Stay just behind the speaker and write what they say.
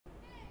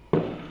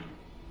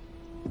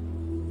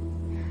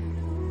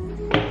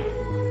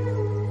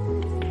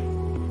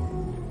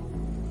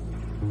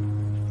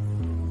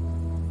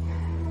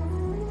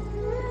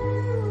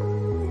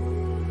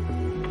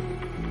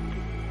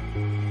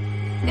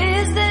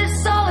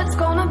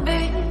be.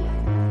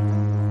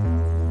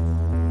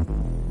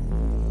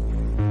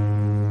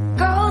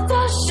 Gold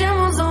dust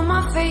shimmers on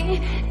my feet,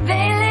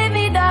 they lay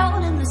me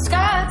down and the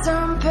sky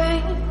turned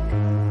pink.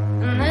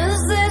 And is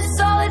this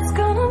all it's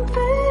gonna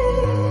be?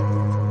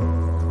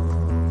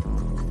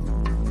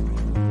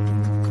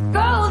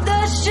 Gold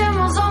dust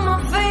shimmers on my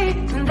feet,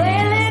 and they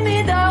lay me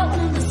down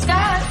and the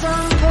sky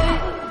turned pink.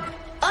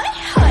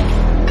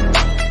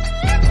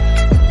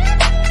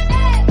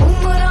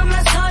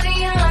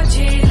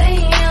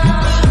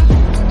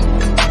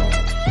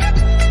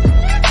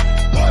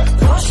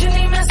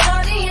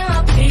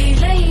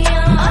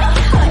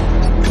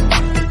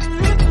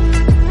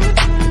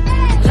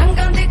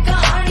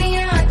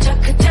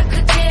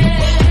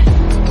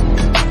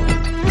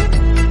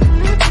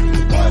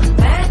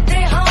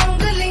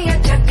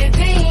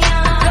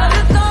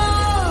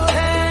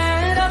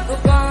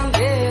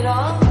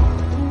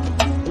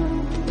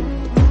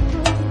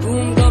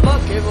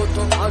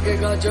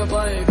 जब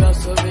आएगा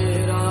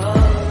सवेरा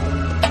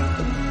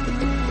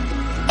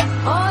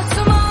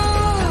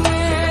आसमान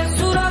में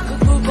सुराख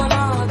तू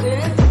बना दे,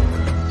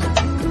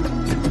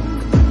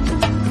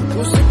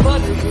 उस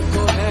पर ही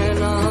तो है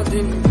ना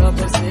दिन का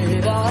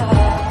बसेरा।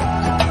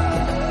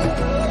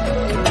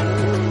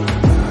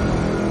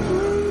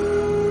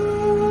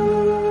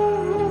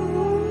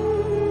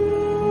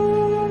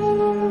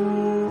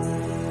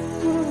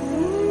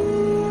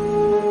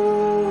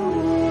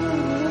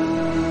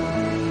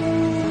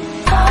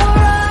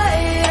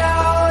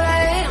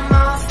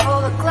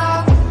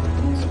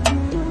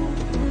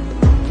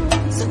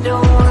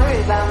 Don't worry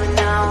about me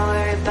now,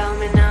 worry about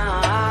me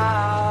now.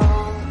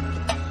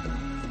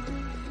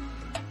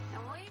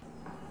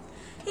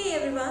 Hey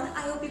everyone,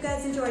 I hope you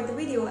guys enjoyed the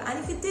video, and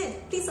if you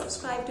did, please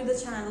subscribe to the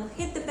channel,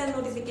 hit the bell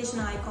notification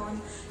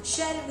icon,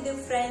 share it with your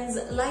friends,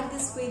 like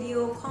this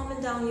video,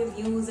 comment down your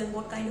views and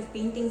what kind of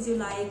paintings you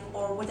like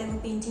or whatever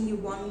painting you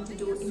want me to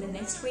do in the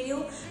next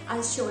video.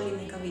 I'll surely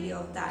make a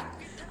video of that.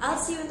 I'll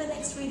see you in the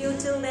next video.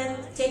 Till then,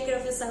 take care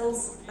of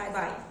yourselves. Bye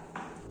bye.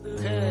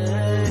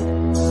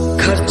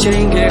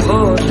 खर्चेंगे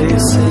Holi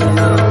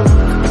से।